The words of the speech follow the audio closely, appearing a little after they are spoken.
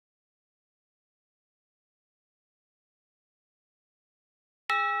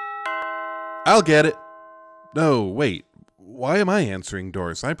I'll get it. No, wait. Why am I answering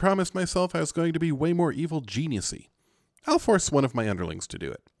doors? I promised myself I was going to be way more evil geniusy. I'll force one of my underlings to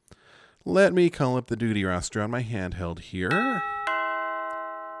do it. Let me call up the duty roster on my handheld here.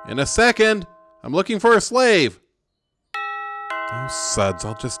 In a second. I'm looking for a slave. Oh, suds.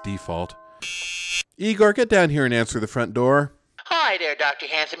 I'll just default. Igor, get down here and answer the front door. Hi there, Dr.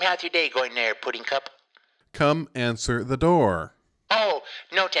 Handsome. How's your day going there, Pudding Cup? Come answer the door. Oh,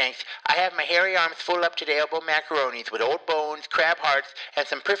 no thanks. I have my hairy arms full up to the elbow macaronis with old bones, crab hearts, and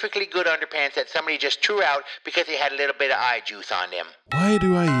some perfectly good underpants that somebody just threw out because they had a little bit of eye juice on them. Why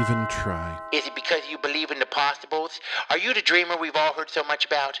do I even try? Is it because you believe in the possibles? Are you the dreamer we've all heard so much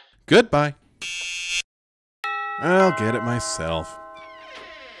about? Goodbye. I'll get it myself.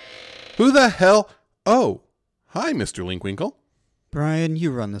 Who the hell? Oh, hi, Mr. Linkwinkle. Brian,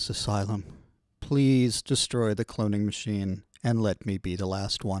 you run this asylum. Please destroy the cloning machine and let me be the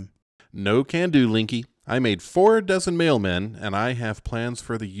last one. No can do, Linky. I made 4 dozen mailmen, and I have plans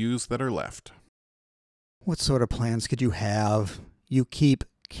for the ewes that are left. What sort of plans could you have? You keep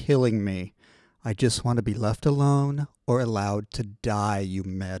killing me. I just want to be left alone or allowed to die, you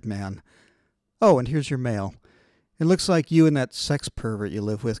madman. Oh, and here's your mail. It looks like you and that sex pervert you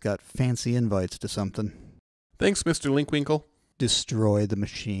live with got fancy invites to something. Thanks, Mr. Linkwinkle. Destroy the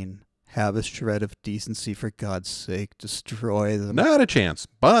machine. Have a shred of decency, for God's sake. Destroy them. Not a chance.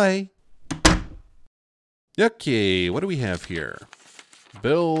 Bye. Okay, what do we have here?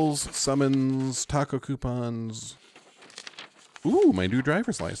 Bills, summons, taco coupons. Ooh, my new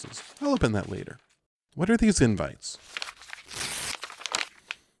driver's license. I'll open that later. What are these invites?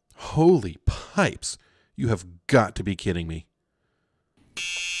 Holy pipes. You have got to be kidding me.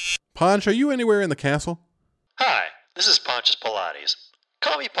 Ponch, are you anywhere in the castle? Hi, this is Ponch's Pilates.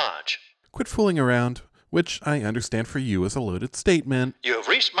 Call me Ponch. Quit fooling around, which I understand for you is a loaded statement. You have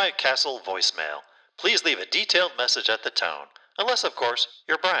reached my castle voicemail. Please leave a detailed message at the tone. Unless, of course,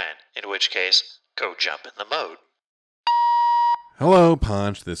 you're Brian, in which case, go jump in the moat. Hello,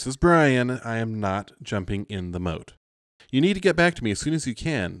 Ponch. This is Brian. I am not jumping in the moat. You need to get back to me as soon as you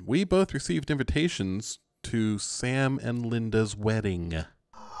can. We both received invitations to Sam and Linda's wedding.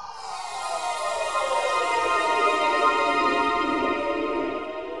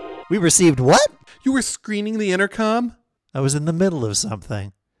 We received what? You were screening the intercom? I was in the middle of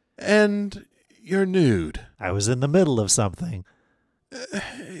something. And you're nude. I was in the middle of something.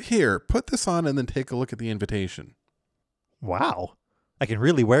 Here, put this on and then take a look at the invitation. Wow. I can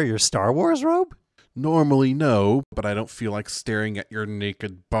really wear your Star Wars robe? Normally, no, but I don't feel like staring at your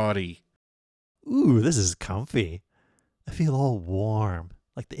naked body. Ooh, this is comfy. I feel all warm,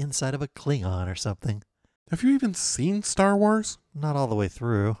 like the inside of a Klingon or something. Have you even seen Star Wars? Not all the way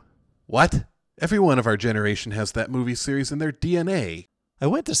through. What? Every one of our generation has that movie series in their DNA. I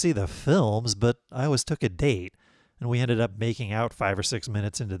went to see the films, but I always took a date, and we ended up making out 5 or 6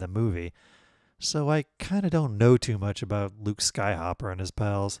 minutes into the movie. So I kind of don't know too much about Luke Skyhopper and his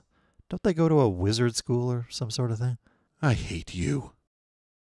pals. Don't they go to a wizard school or some sort of thing? I hate you.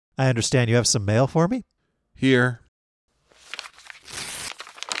 I understand you have some mail for me? Here.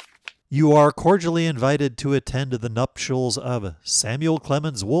 You are cordially invited to attend the nuptials of Samuel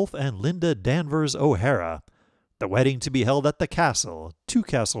Clemens Wolfe and Linda Danvers O'Hara. The wedding to be held at the Castle, 2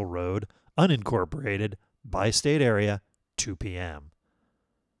 Castle Road, unincorporated, bi-state area, 2 p.m.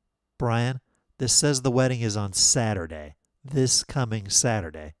 Brian, this says the wedding is on Saturday. This coming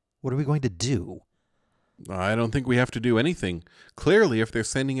Saturday. What are we going to do? I don't think we have to do anything. Clearly, if they're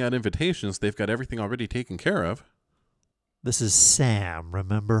sending out invitations, they've got everything already taken care of. This is Sam,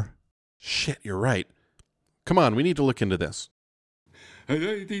 remember? Shit, you're right. Come on, we need to look into this. Hello,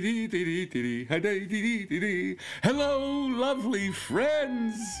 lovely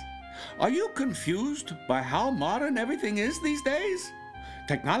friends. Are you confused by how modern everything is these days?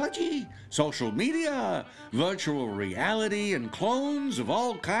 Technology, social media, virtual reality, and clones of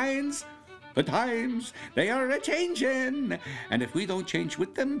all kinds. The times, they are a-changin', and if we don't change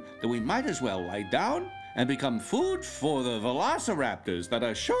with them, then we might as well lie down and become food for the velociraptors that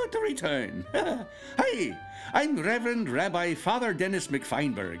are sure to return. Hi, I'm Reverend Rabbi Father Dennis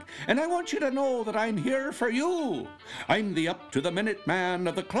McFeinberg, and I want you to know that I'm here for you. I'm the up-to-the-minute man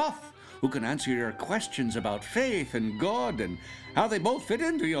of the cloth who can answer your questions about faith and God and how they both fit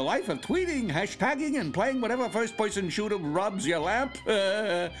into your life of tweeting, hashtagging, and playing whatever first-person shooter rubs your lamp.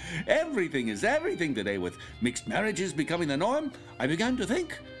 Everything is everything today. With mixed marriages becoming the norm, I began to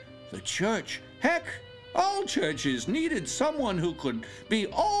think the church, heck, all churches needed someone who could be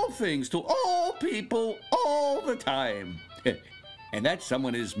all things to all people all the time. And that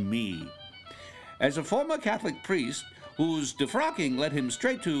someone is me. As a former Catholic priest, whose defrocking led him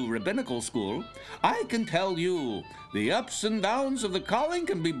straight to rabbinical school, I can tell you the ups and downs of the calling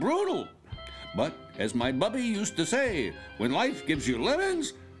can be brutal. But as my bubby used to say, when life gives you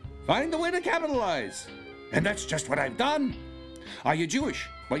lemons, find a way to capitalize. And that's just what I've done. Are you Jewish,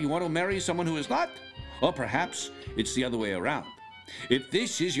 but you want to marry someone who is not? Or perhaps it's the other way around. If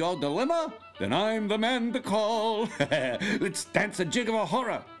this is your dilemma, then I'm the man to call. Let's dance a jig of a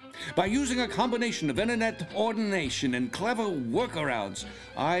horror. By using a combination of internet ordination and clever workarounds,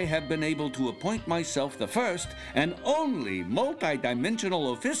 I have been able to appoint myself the first and only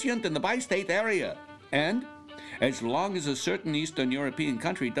multi-dimensional officiant in the bi-state area. And as long as a certain Eastern European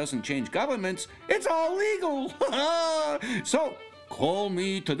country doesn't change governments, it's all legal. So, call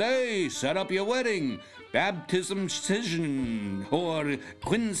me today, set up your wedding, baptism scission, or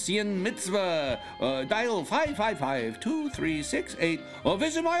Quincean mitzvah. Dial 555-2368 or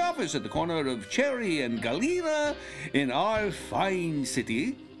visit my office at the corner of Cherry and Galena in our fine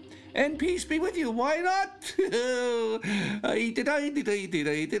city. And peace be with you, why not?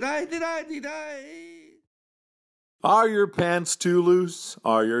 Are your pants too loose?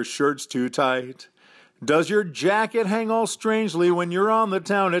 Are your shirts too tight? Does your jacket hang all strangely when you're on the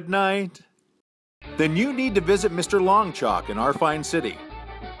town at night? Then you need to visit Mr. Longchalk in our fine city.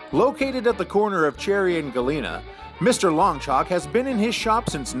 Located at the corner of Cherry and Galena, Mr. Longchalk has been in his shop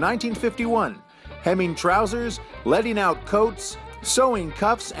since 1951, hemming trousers, letting out coats, sewing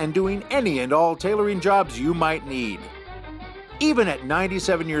cuffs, and doing any and all tailoring jobs you might need. Even at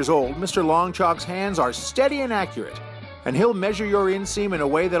 97 years old, Mr. Longchalk's hands are steady and accurate, and he'll measure your inseam in a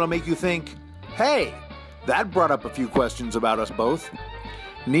way that'll make you think, hey, that brought up a few questions about us both.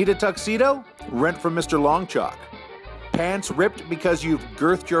 Need a tuxedo? Rent from Mr. Longchalk. Pants ripped because you've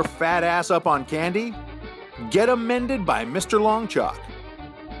girthed your fat ass up on candy? Get 'em mended by Mr. Longchalk.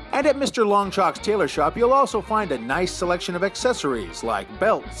 And at Mr. Longchalk's tailor shop, you'll also find a nice selection of accessories like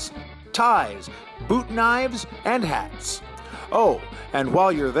belts, ties, boot knives, and hats. Oh, and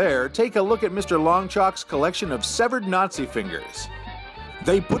while you're there, take a look at Mr. Longchalk's collection of severed Nazi fingers.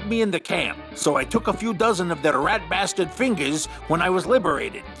 They put me in the camp, so I took a few dozen of their rat bastard fingers when I was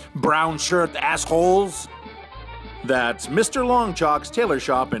liberated. Brown shirt assholes. That's Mr. Longchalk's tailor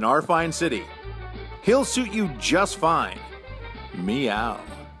shop in our fine city. He'll suit you just fine. Meow.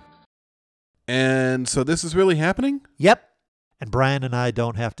 And so this is really happening? Yep. And Brian and I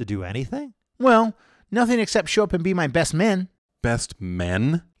don't have to do anything? Well, nothing except show up and be my best men. Best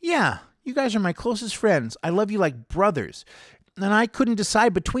men? Yeah, you guys are my closest friends. I love you like brothers. And I couldn't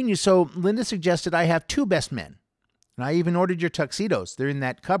decide between you, so Linda suggested I have two best men. And I even ordered your tuxedos. They're in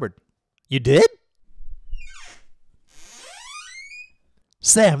that cupboard. You did?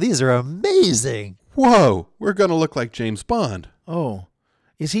 Sam, these are amazing. Whoa, we're going to look like James Bond. Oh,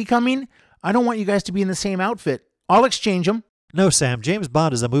 is he coming? I don't want you guys to be in the same outfit. I'll exchange them. No, Sam, James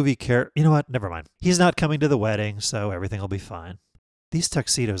Bond is a movie character. You know what? Never mind. He's not coming to the wedding, so everything will be fine. These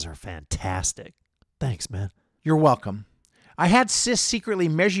tuxedos are fantastic. Thanks, man. You're welcome. I had Sis secretly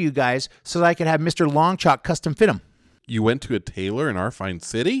measure you guys so that I could have Mr. Longchalk custom fit them. You went to a tailor in our fine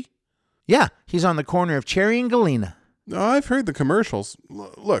city? Yeah, he's on the corner of Cherry and Galena. Oh, I've heard the commercials.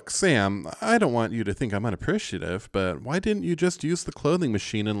 Look, Sam, I don't want you to think I'm unappreciative, but why didn't you just use the clothing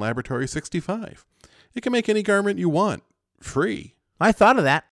machine in Laboratory 65? It can make any garment you want. Free. I thought of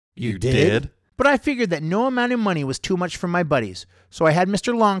that. You did? But I figured that no amount of money was too much for my buddies, so I had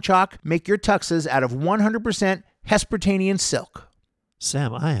Mr. Longchalk make your tuxes out of 100% Hespertanian silk.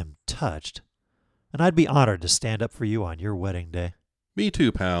 Sam, I am touched. And I'd be honored to stand up for you on your wedding day. Me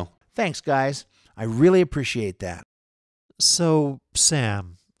too, pal. Thanks, guys. I really appreciate that. So,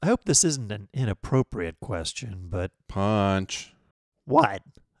 Sam, I hope this isn't an inappropriate question, but... Punch. What?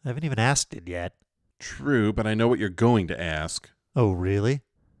 I haven't even asked it yet. True, but I know what you're going to ask. Oh, really?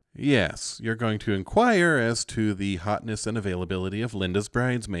 Yes, you're going to inquire as to the hotness and availability of Linda's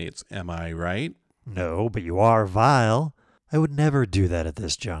bridesmaids. Am I right? No, but you are vile. I would never do that at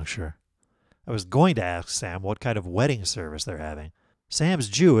this juncture. I was going to ask Sam what kind of wedding service they're having. Sam's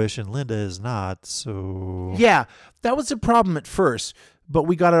Jewish and Linda is not, so... Yeah, that was a problem at first, but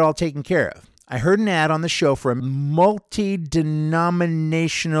we got it all taken care of. I heard an ad on the show for a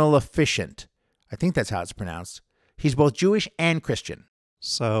multi-denominational officiant. I think that's how it's pronounced. He's both Jewish and Christian.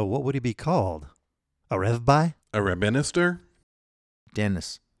 So what would he be called? A Revbi? A rabbinister?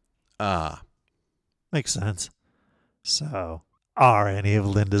 Dennis. Ah. Makes sense. So, are any of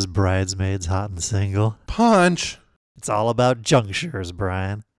Linda's bridesmaids hot and single? Punch! It's all about junctures,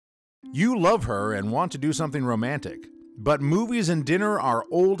 Brian. You love her and want to do something romantic, but movies and dinner are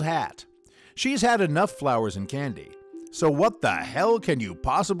old hat. She's had enough flowers and candy. So what the hell can you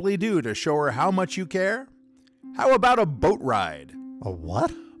possibly do to show her how much you care? How about a boat ride? A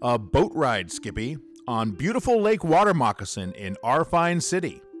what? A boat ride, Skippy, on beautiful Lake Water Moccasin in our fine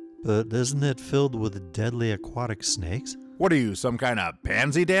city. But isn't it filled with deadly aquatic snakes? What are you, some kind of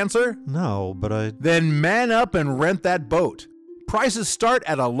pansy dancer? No, but Then man up and rent that boat. Prices start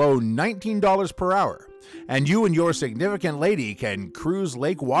at a low $19 per hour, and you and your significant lady can cruise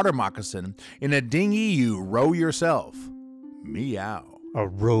Lake Water Moccasin in a dinghy you row yourself. Meow. A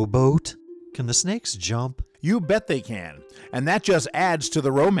rowboat? Can the snakes jump? You bet they can, and that just adds to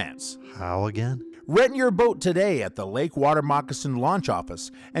the romance. How again? Rent your boat today at the Lake Water Moccasin launch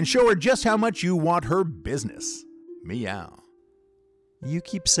office and show her just how much you want her business. Meow. You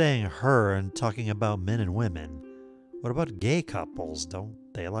keep saying her and talking about men and women. What about gay couples? Don't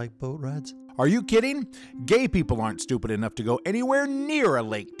they like boat rides? Are you kidding? Gay people aren't stupid enough to go anywhere near a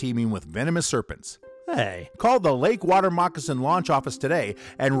lake teeming with venomous serpents. Hey, Call the Lake Water Moccasin launch office today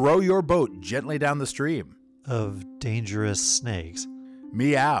and row your boat gently down the stream. of dangerous snakes.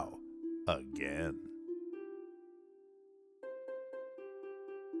 Meow. Again.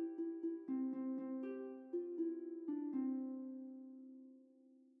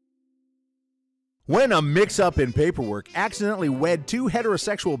 When a mix-up in paperwork accidentally wed two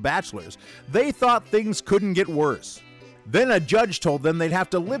heterosexual bachelors, they thought things couldn't get worse. Then a judge told them they'd have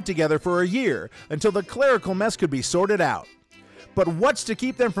to live together for a year until the clerical mess could be sorted out. But what's to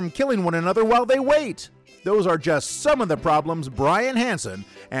keep them from killing one another while they wait? Those are just some of the problems Brian Hansen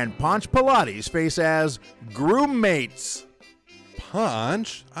and Ponch Pilates face as groom-mates.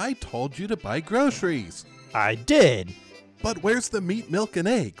 Ponch, I told you to buy groceries. I did. But where's the meat, milk, and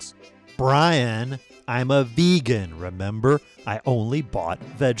eggs? Brian, I'm a vegan, remember? I only bought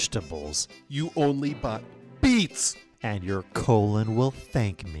vegetables. You only bought beets. And your colon will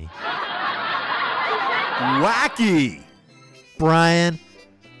thank me. Wacky! Brian,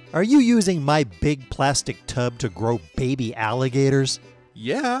 are you using my big plastic tub to grow baby alligators?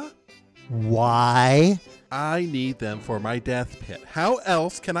 Yeah, Why? I need them for my death pit. How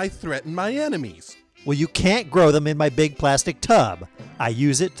else can I threaten my enemies? Well, you can't grow them in my big plastic tub. I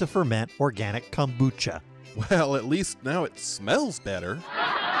use it to ferment organic kombucha. Well, at least now it smells better.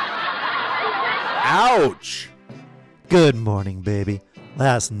 Ouch! Good morning, baby.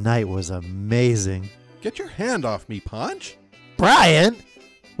 Last night was amazing. Get your hand off me, Ponch. Brian,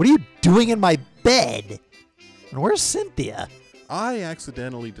 what are you doing in my bed? And where's Cynthia? I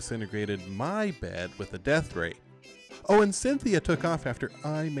accidentally disintegrated my bed with a death ray. Oh, and Cynthia took off after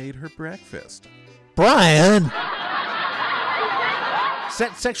I made her breakfast. Brian!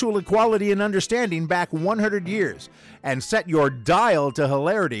 Set sexual equality and understanding back 100 years and set your dial to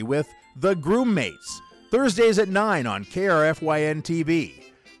hilarity with The Groom-Mates. Thursdays at 9 on KRFYN TV.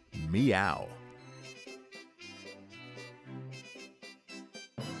 Meow.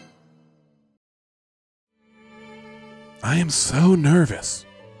 I am so nervous.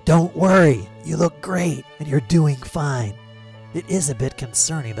 Don't worry, you look great and you're doing fine. It is a bit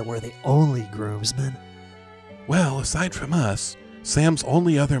concerning that we're the only groomsmen. Well, aside from us, Sam's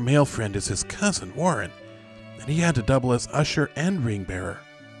only other male friend is his cousin, Warren, and he had to double as usher and ring bearer.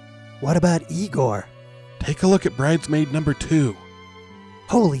 What about Igor? Take a look at bridesmaid number 2.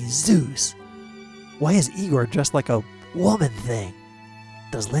 Holy Zeus! Why is Igor dressed like a woman thing?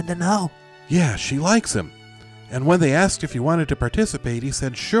 Does Linda know? Yeah, she likes him. And when they asked if he wanted to participate, he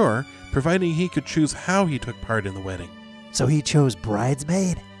said sure, providing he could choose how he took part in the wedding. So he chose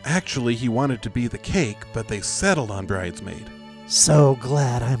bridesmaid? Actually, he wanted to be the cake, but they settled on bridesmaid. So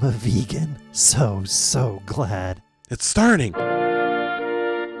glad I'm a vegan. So glad. It's starting!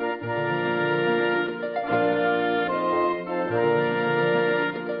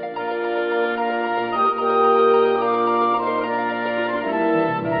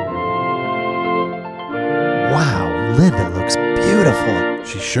 Wow, Linda looks beautiful.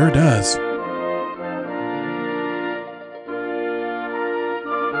 She sure does.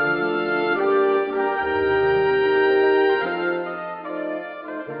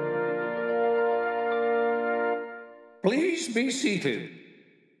 Please be seated.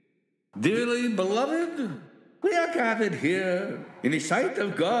 Dearly beloved, we are gathered here in the sight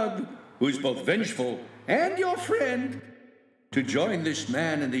of God, who is both vengeful and your friend, to join this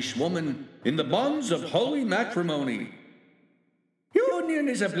man and this woman in the bonds of holy matrimony. Union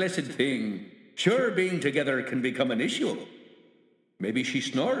is a blessed thing. Sure, being together can become an issue. Maybe she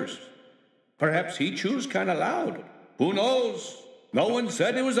snores. Perhaps he chews kind of loud. Who knows? No one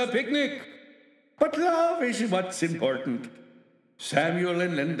said it was a picnic. But love is what's important. Samuel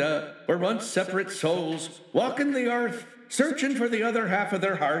and Linda were once separate souls, walking the earth, searching for the other half of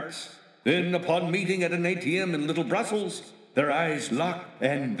their hearts. Then, upon meeting at an ATM in Little Brussels, their eyes locked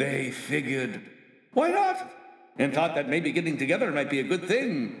and they figured, why not? and thought that maybe getting together might be a good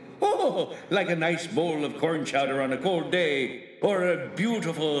thing. Oh, like a nice bowl of corn chowder on a cold day, or a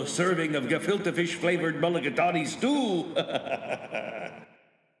beautiful serving of gefilte fish-flavored mulligatawny stew.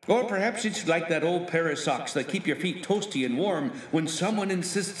 Or perhaps it's like that old pair of socks that keep your feet toasty and warm when someone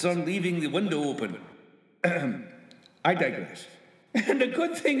insists on leaving the window open. I digress. And a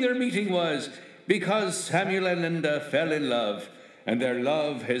good thing their meeting was, because Samuel and Linda fell in love, and their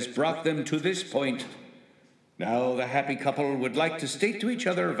love has brought them to this point. Now the happy couple would like to state to each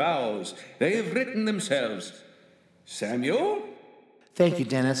other vows they have written themselves. Samuel? Thank you,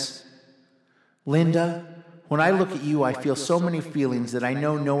 Dennis. Linda, when I look at you, I feel so many feelings that I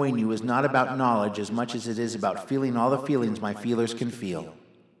know knowing you is not about knowledge as much as it is about feeling all the feelings my feelers can feel.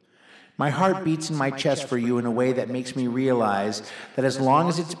 My heart beats in my chest for you in a way that makes me realize that as long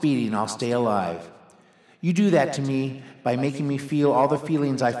as it's beating, I'll stay alive. You do that to me by making me feel all the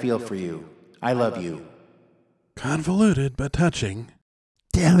feelings I feel for you. I love you. Convoluted but touching.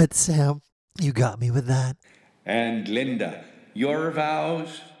 Damn it, Sam. You got me with that. And Linda, your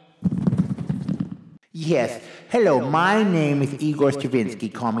vows? Yes. Hello, my name is Igor Stravinsky.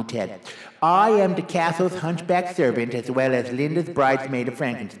 Call me Ted. I am the castle's hunchback servant as well as Linda's bridesmaid of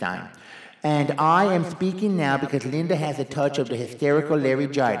Frankenstein. And I am speaking now because Linda has a touch of the hysterical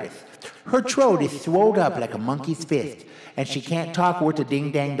laryngitis. Her throat is swelled up like a monkey's fist, and she can't talk worth a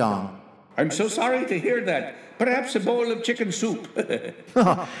ding-dang-dong. I'm so sorry to hear that. Perhaps a bowl of chicken soup.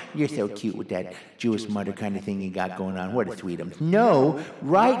 Oh, you're so cute with that Jewish mother kind of thing you got going on. What a sweetums. No,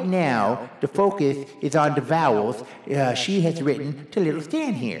 right now, the focus is on the vowels she has written to little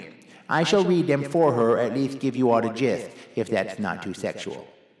Stan here. I shall read them for her, at least give you all the gist, if that's not too sexual.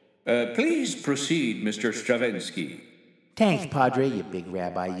 Please proceed, Mr. Stravinsky. Thanks, Padre, you big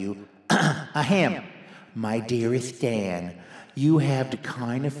rabbi, you. Ahem. My dearest Stan, you have the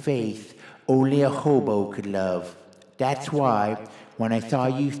kind of faith only a hobo could love. That's why, when I saw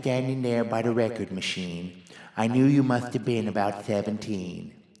you standing there by the record machine, I knew you must have been about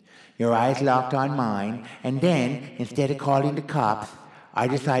 17. Your eyes locked on mine, and then, instead of calling the cops, I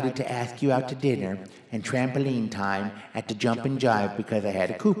decided to ask you out to dinner and trampoline time at the Jump and Jive because I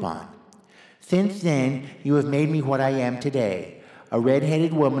had a coupon. Since then, you have made me what I am today, a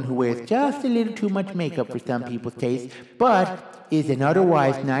red-headed woman who wears just a little too much makeup for some people's taste, but is an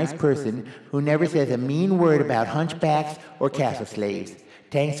otherwise nice person who never says a mean word about hunchbacks or castle slaves.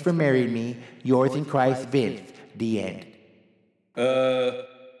 Thanks for marrying me. Yours in Christ, Vince. The end.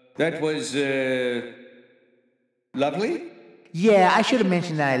 That was, lovely? Yeah, I should have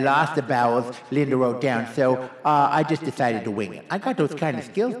mentioned that I lost the vowels Linda wrote down, so I just decided to wing it. I got those kind of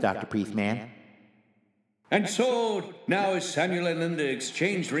skills, Dr. Priestman. And so, now as Samuel and Linda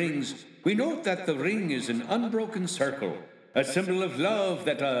exchanged rings, we note that the ring is an unbroken circle, a symbol of love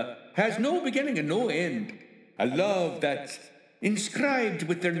that has no beginning and no end, a love that's inscribed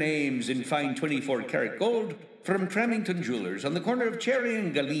with their names in fine 24-karat gold from Tramington Jewelers on the corner of Cherry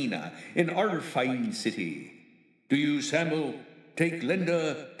and Galena in our fine city. Do you, Samuel, take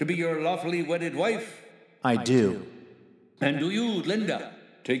Linda to be your lawfully wedded wife? I do. And do you, Linda,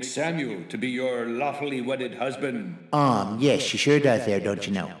 take Samuel to be your lawfully wedded husband? Yes, she sure does there, don't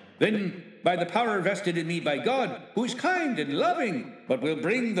you know? Then, by the power vested in me by God, who is kind and loving, but will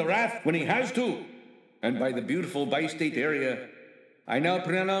bring the wrath when he has to, and by the beautiful bi-state area, I now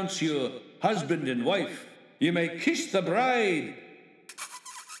pronounce you husband and wife. You may kiss the bride.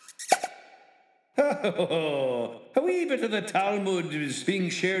 A wee bit of the Talmud is being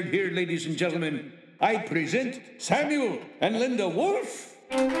shared here, ladies and gentlemen. I present Samuel and Linda Wolf.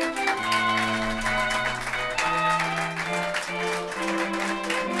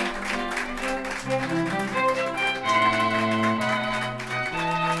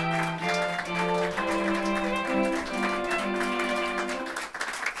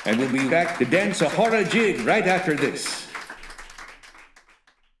 And we'll be back to dance a horror jig right after this.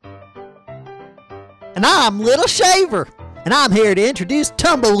 And I'm Little Shaver, and I'm here to introduce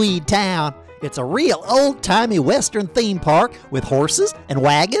Tumbleweed Town. It's a real old-timey western theme park with horses and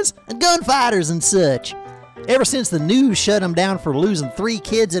wagons and gunfighters and such. Ever since the news shut them down for losing 3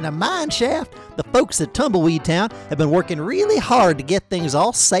 kids in a mine shaft, the folks at Tumbleweed Town have been working really hard to get things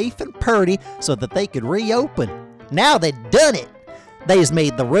all safe and purty so that they could reopen. Now they've done it. They's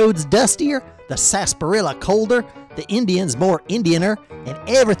made the roads dustier, the sarsaparilla colder, the Indians more Indianer, and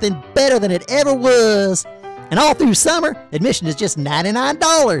everything better than it ever was. And all through summer, admission is just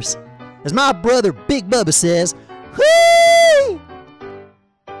 $99. As my brother Big Bubba says, whee!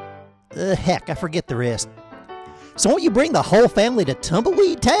 Heck, I forget the rest. So won't you bring the whole family to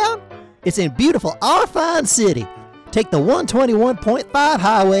Tumbleweed Town? It's in beautiful our fine city. Take the 121.5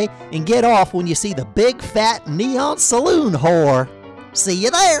 highway and get off when you see the big fat neon saloon whore. See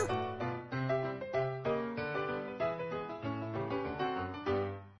you there.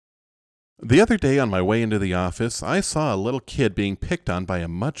 The other day on my way into the office, I saw a little kid being picked on by a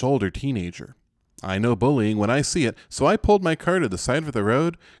much older teenager. I know bullying when I see it, so I pulled my car to the side of the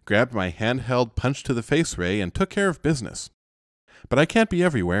road, grabbed my handheld punch-to-the-face ray, and took care of business. But I can't be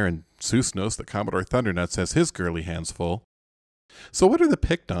everywhere, and Seuss knows that Commodore Thundernuts has his girly hands full. So what are the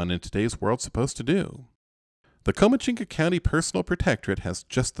picked on in today's world supposed to do? The Comachinga County Personal Protectorate has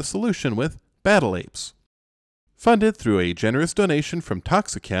just the solution with Battle Apes. Funded through a generous donation from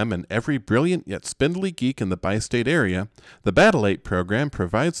Toxichem and every brilliant yet spindly geek in the bi-state area, the Battle Ape program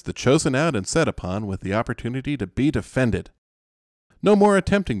provides the chosen out and set upon with the opportunity to be defended. No more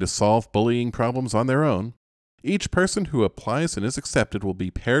attempting to solve bullying problems on their own. Each person who applies and is accepted will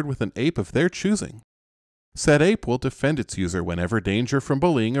be paired with an ape of their choosing. Said ape will defend its user whenever danger from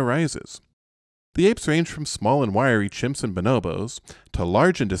bullying arises. The apes range from small and wiry chimps and bonobos to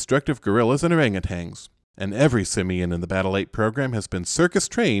large and destructive gorillas and orangutans. And every simian in the Battle Ape program has been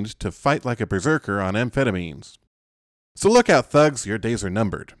circus-trained to fight like a berserker on amphetamines. So look out, thugs, your days are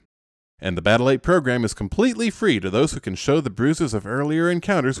numbered. And the Battle Ape program is completely free to those who can show the bruises of earlier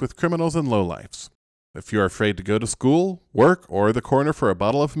encounters with criminals and lowlifes. If you're afraid to go to school, work, or the corner for a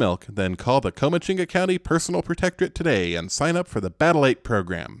bottle of milk, then call the Comachinga County Personal Protectorate today and sign up for the Battle Ape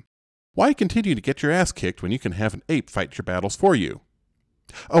program. Why continue to get your ass kicked when you can have an ape fight your battles for you?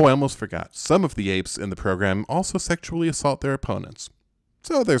 Oh, I almost forgot. Some of the apes in the program also sexually assault their opponents.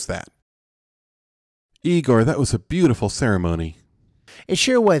 So there's that. Igor, that was a beautiful ceremony. It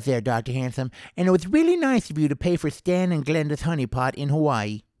sure was there, Dr. Handsome, and it was really nice of you to pay for Stan and Glenda's honeypot in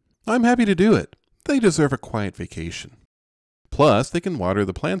Hawaii. I'm happy to do it. They deserve a quiet vacation. Plus, they can water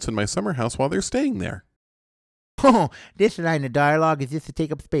the plants in my summer house while they're staying there. Oh, this line of dialogue is just to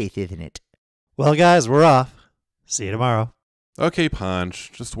take up space, isn't it? Well, guys, we're off. See you tomorrow. Okay,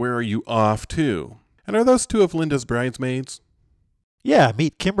 Ponch, just where are you off to? And are those two of Linda's bridesmaids? Yeah,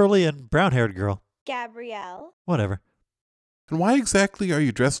 meet Kimberly and brown-haired girl. Gabrielle. Whatever. And why exactly are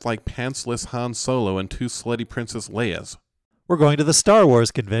you dressed like pantsless Han Solo and two slutty Princess Leias? We're going to the Star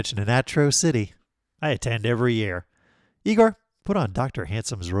Wars convention in Atro City. I attend every year. Igor, put on Dr.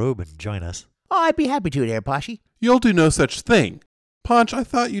 Handsome's robe and join us. Oh, I'd be happy to there, Poshy. You'll do no such thing. Ponch, I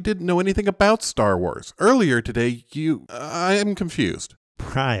thought you didn't know anything about Star Wars. Earlier today, I am confused.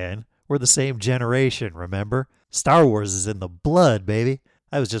 Brian, we're the same generation, remember? Star Wars is in the blood, baby.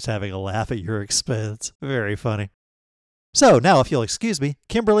 I was just having a laugh at your expense. Very funny. So, now if you'll excuse me,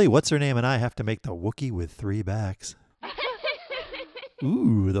 Kimberly, what's her name, and I have to make the Wookiee with 3 backs.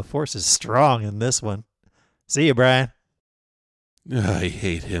 Ooh, the Force is strong in this one. See you, Brian. I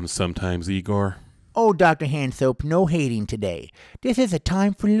hate him sometimes, Igor. Oh, Dr. Handsoap, no hating today. This is a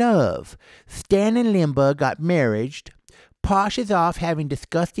time for love. Stan and Limba got married. Posh is off having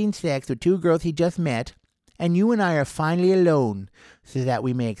disgusting sex with 2 girls he just met. And you and I are finally alone, so that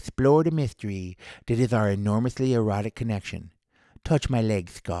we may explore the mystery that is our enormously erotic connection. Touch my leg,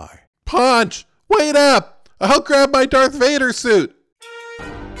 Scar. Ponch! Wait up! I'll grab my Darth Vader suit!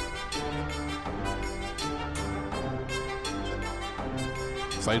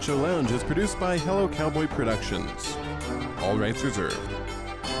 Sideshow Lounge is produced by Hello Cowboy Productions. All rights reserved.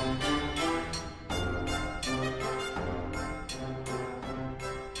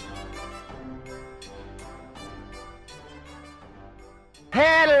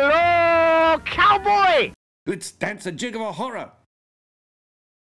 Hello, cowboy! That's a jig of a horror.